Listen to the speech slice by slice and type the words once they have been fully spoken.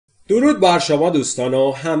درود بر شما دوستان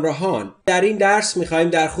و همراهان. در این درس می‌خوایم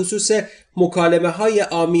در خصوص مکالمه‌های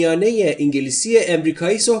عامیانه انگلیسی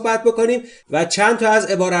امریکایی صحبت بکنیم و چند تا از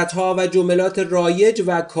عبارت‌ها و جملات رایج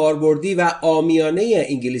و کاربردی و عامیانه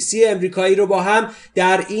انگلیسی امریکایی رو با هم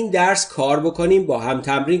در این درس کار بکنیم، با هم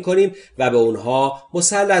تمرین کنیم و به اونها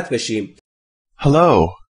مسلط بشیم.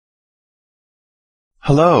 Hello.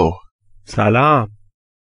 Hello. سلام.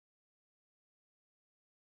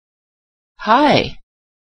 Hi.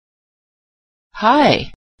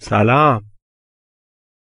 Hi. سلام.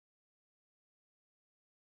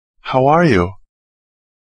 How are you?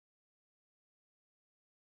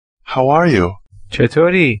 How are you?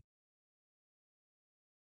 چطوری؟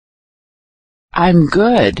 I'm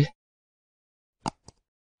good.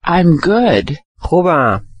 I'm good.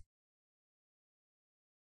 خوبم.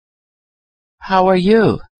 How are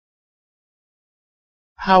you?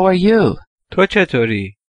 How are you? تو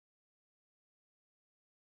چطوری؟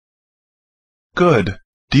 Good.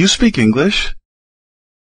 Do you speak English?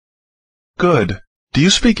 Good. Do you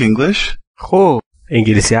speak English? خوب.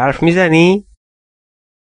 انگلیسی حرف میزنی؟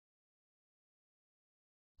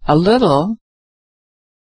 A little.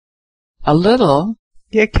 A little.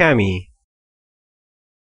 یک کمی.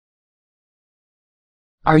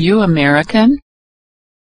 Are you American?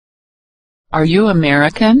 Are you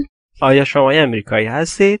American? آیا شما امریکایی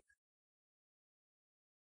هستید؟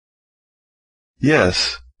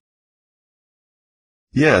 Yes.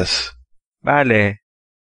 Yes. بله.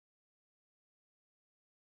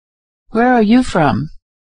 Where are you from?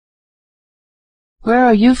 Where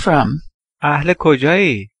are you from? اهل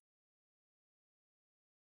کجایی؟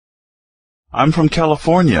 I'm from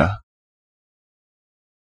California.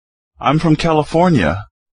 I'm from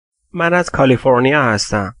California. من از کالیفرنیا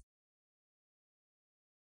هستم.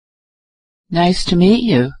 Nice to meet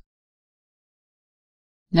you.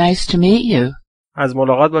 Nice to meet you. از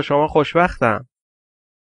ملاقات با شما خوشبختم.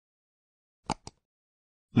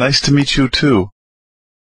 Nice to meet you too.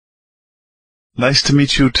 Nice to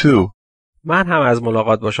meet you too. من هم از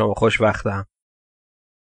ملاقات با شما خوشبختم.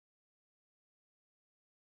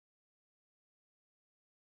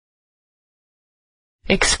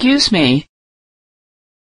 Excuse me.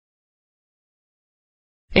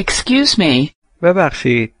 Excuse me.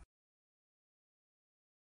 ببخشید.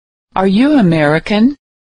 Are you American?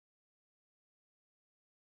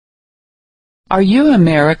 Are you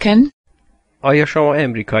American? آیا شما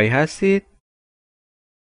امریکایی هستید؟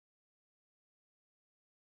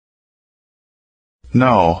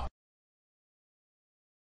 No.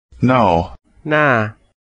 No. نه.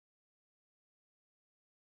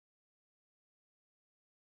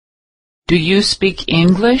 Do you speak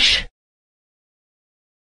English?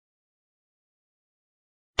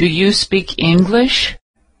 Do you speak English?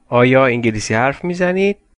 آیا انگلیسی حرف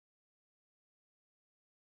میزنید؟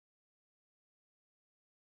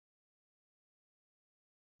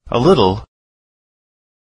 A little.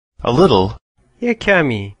 A little. یک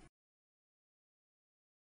کمی.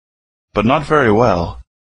 But not very well.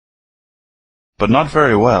 But not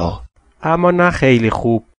very well. اما نه خیلی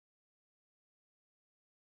خوب.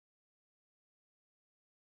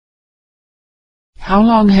 How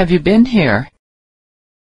long have you been here?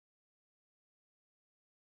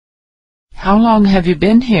 How long have you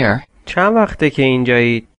been here? چند وقته که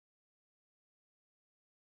اینجایید؟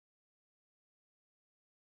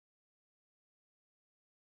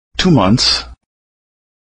 Two months.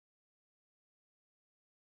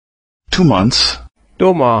 2 months.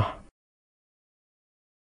 2 ماه.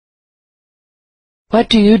 What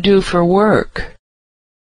do you do for work?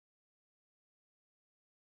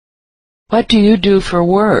 What do you do for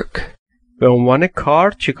work? به عنوان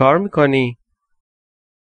کار چی کار میکنی؟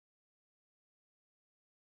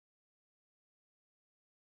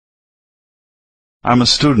 I'm a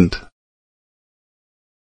student.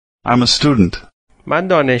 I'm a student. من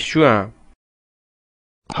دانشجوام.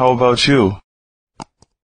 How about you?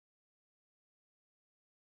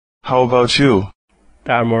 How about you?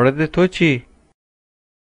 در مورد تو چی؟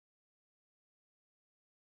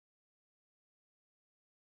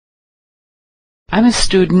 I'm a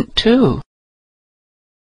student too.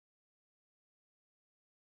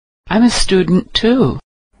 I'm a student too.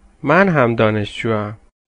 من هم دانشجوام.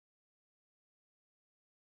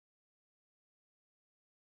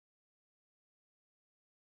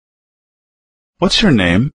 What's your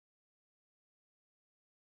name?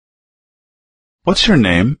 What's your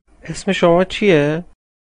name? اسم شما چیه؟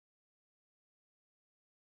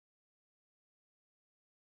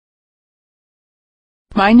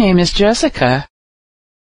 My name is Jessica.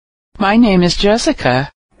 My name is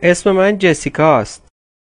Jessica. اسم من جسیکاست.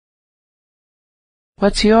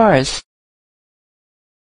 What's yours?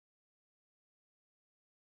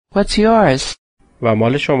 What's yours? و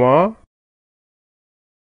مال شما؟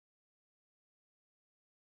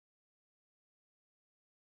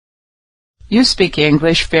 You speak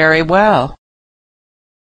English very well.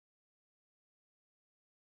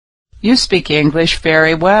 You speak English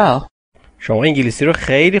very well. شما انگلیسی رو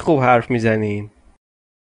خیلی خوب حرف میزنین.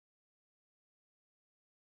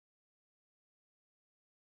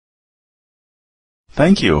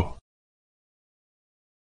 Thank you.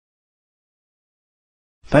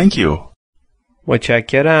 Thank you.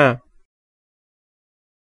 متشکرم.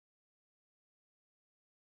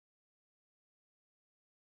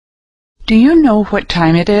 Do you know what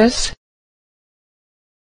time it is?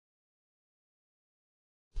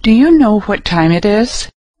 Do you know what time it is?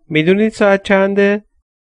 میدونید ساعت چنده؟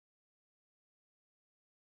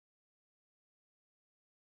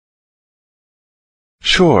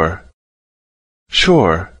 Sure.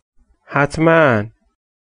 Sure. حتما.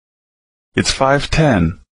 It's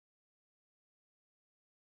 5:10.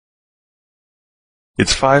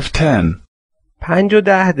 It's 5:10.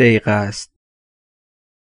 5:10 است.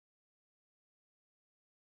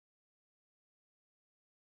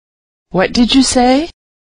 What did you say?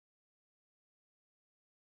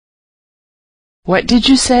 What did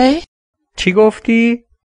you say? چی گفتی؟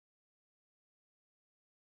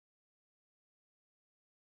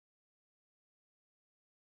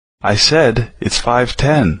 I said it's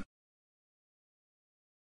 5:10.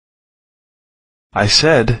 I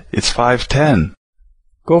said it's 5:10.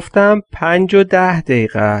 گفتم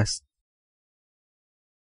 5:10 است.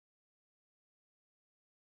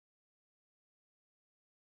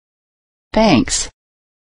 Thanks.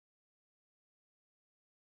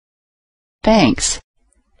 Thanks.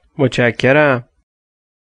 متشکرم.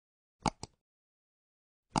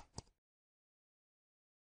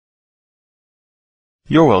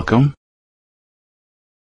 You're welcome.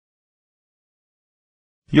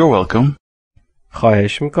 You're welcome.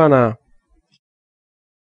 خواهش میکنم.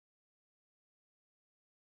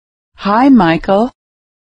 Hi, Michael.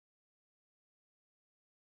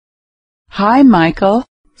 Hi, Michael.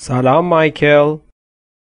 سلام مایکل.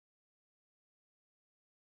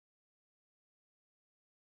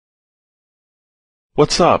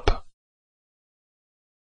 What's up?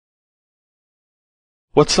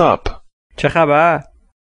 What's up? چه خبر؟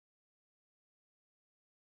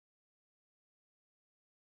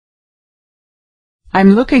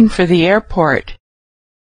 I'm looking for the airport.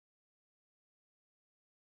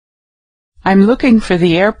 I'm looking for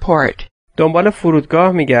the airport. دنبال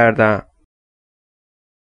فرودگاه میگردم.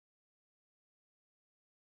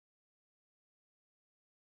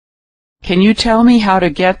 Can you tell me how to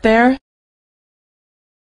get there?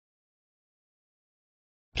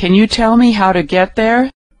 Can you tell me how to get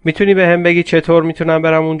there? میتونی به هم بگی چطور میتونم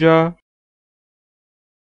برم اونجا؟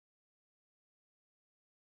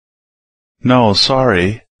 No,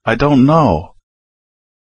 sorry. I don't know.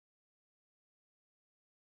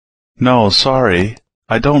 No, sorry.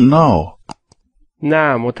 I don't know.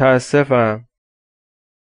 نه متاسفم.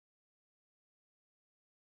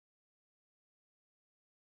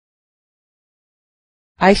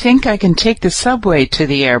 I think I can take the subway to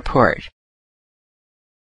the airport.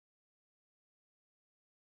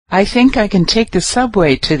 I think I can take the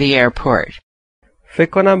subway to the airport. فکر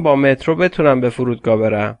کنم با مترو بتونم به فرودگاه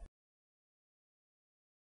برم.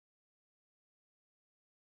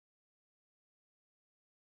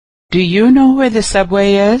 Do you know where the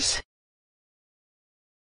subway is?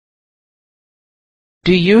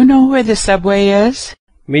 Do you know where the subway is?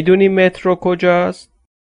 میدونی مترو کجاست؟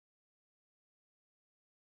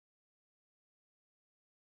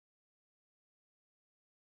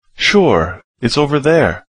 Sure, it's over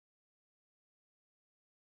there.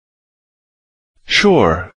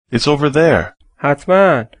 Sure, it's over there.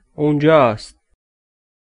 حتما اونجاست.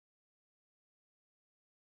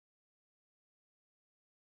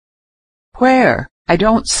 Where? I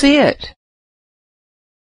don't see it.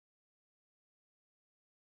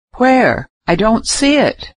 Where? I don't see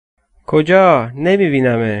it. کجا؟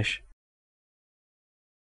 نمیبینمش.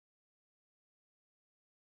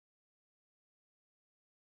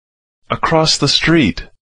 Across the street.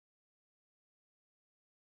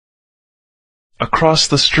 Across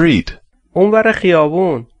the street. اونور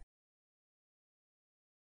خیابون.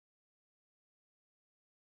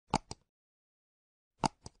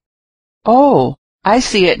 Oh, I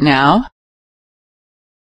see it now.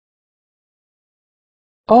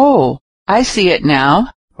 Oh, I see it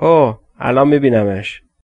now. اوه الان میبینمش.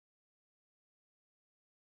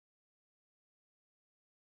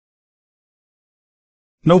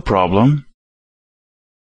 No problem.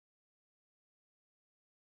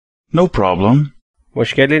 No problem.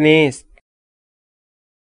 مشکلی نیست.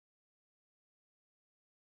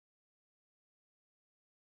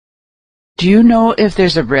 Do you know if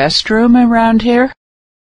there's a restroom around here?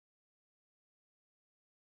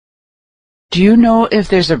 Do you know if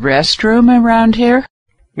there's a restroom around here?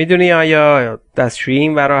 میدونی آیا دستشویی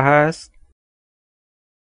این ورا هست؟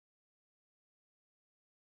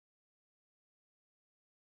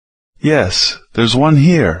 Yes, there's one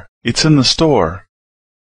here. It's in the store.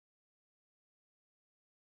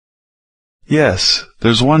 Yes,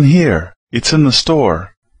 there's one here. It's in the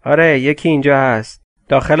store. آره یکی اینجا هست.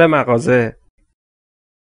 داخل مغازه.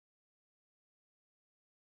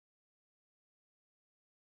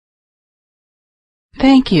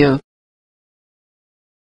 Thank you.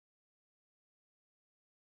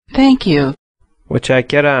 Thank you.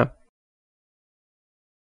 متشکرم.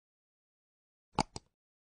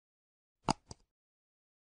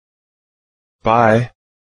 Bye.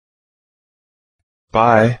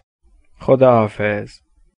 Bye. خداحافظ.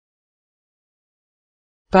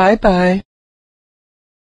 Bye bye.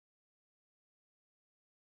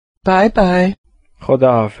 Bye bye.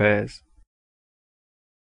 خداحافظ.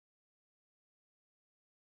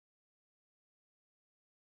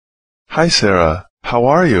 Hi, Sarah. How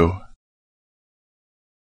are you?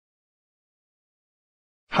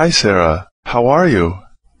 Hi, Sarah. How are you?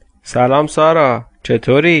 سلام سارا.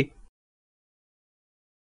 چطوری؟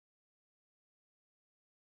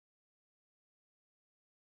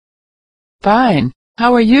 Fine.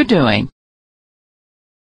 How are you doing?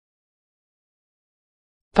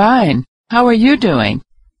 Fine. How are you doing?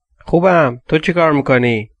 خوبم. تو چی کار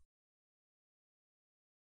میکنی؟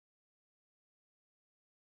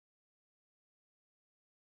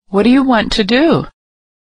 What do you want to do?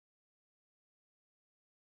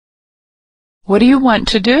 What do you want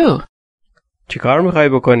to do? چی کار میخوای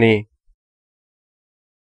بکنی؟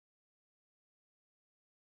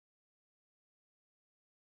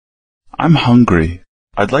 I'm hungry.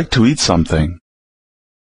 I'd like to eat something.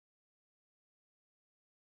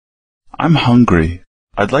 I'm hungry.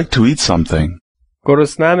 I'd like to eat something.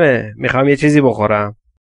 گرسنمه. میخوام یه چیزی بخورم.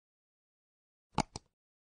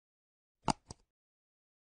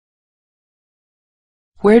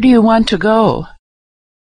 Where do you want to go?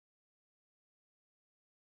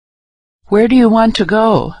 Where do you want to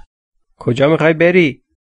go? کجا میخوای بری؟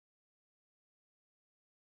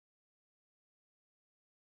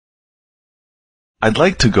 I'd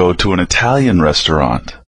like to go to an Italian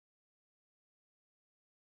restaurant.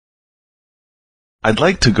 I'd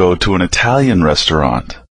like to go to an Italian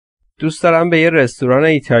restaurant. دوست دارم به یه رستوران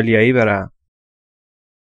ایتالیایی برم.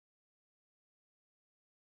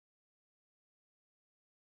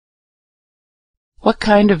 What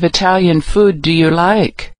kind of Italian food do you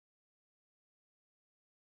like?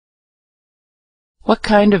 What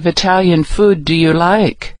kind of Italian food do you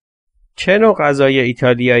like? چه نوع غذای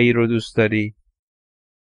ایتالیایی رو دوست داری؟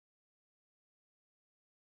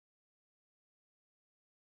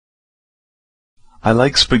 I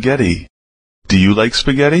like spaghetti. Do you like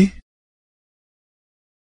spaghetti?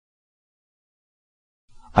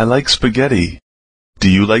 I like spaghetti. Do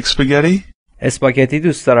you like spaghetti? اسپاگتی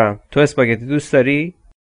دوست دارم. تو اسپاگتی دوست داری؟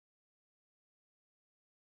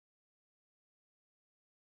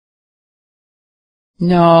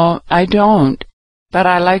 No, I don't. But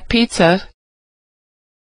I like pizza.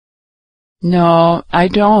 No, I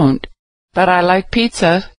don't. But I like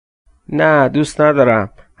pizza. نه دوست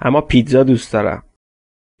ندارم. اما پیتزا دوست دارم.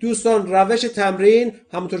 دوستان روش تمرین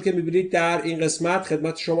همونطور که میبینید در این قسمت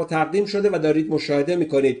خدمت شما تقدیم شده و دارید مشاهده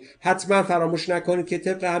میکنید. حتما فراموش نکنید که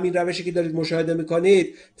طبق همین روشی که دارید مشاهده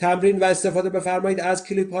میکنید تمرین و استفاده بفرمایید از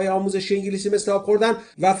کلیپ های آموزشی انگلیسی مثل آب خوردن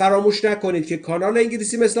و فراموش نکنید که کانال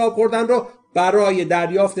انگلیسی مثل آب خوردن رو برای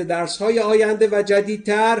دریافت درسهای آینده و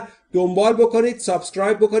جدیدتر دنبال بکنید،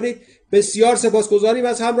 سابسکرایب بکنید. بسیار سپاسگزاریم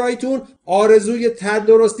از همراهیتون. آرزوی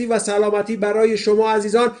تندرستی و سلامتی برای شما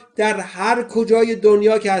عزیزان در هر کجای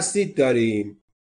دنیا که هستید داریم.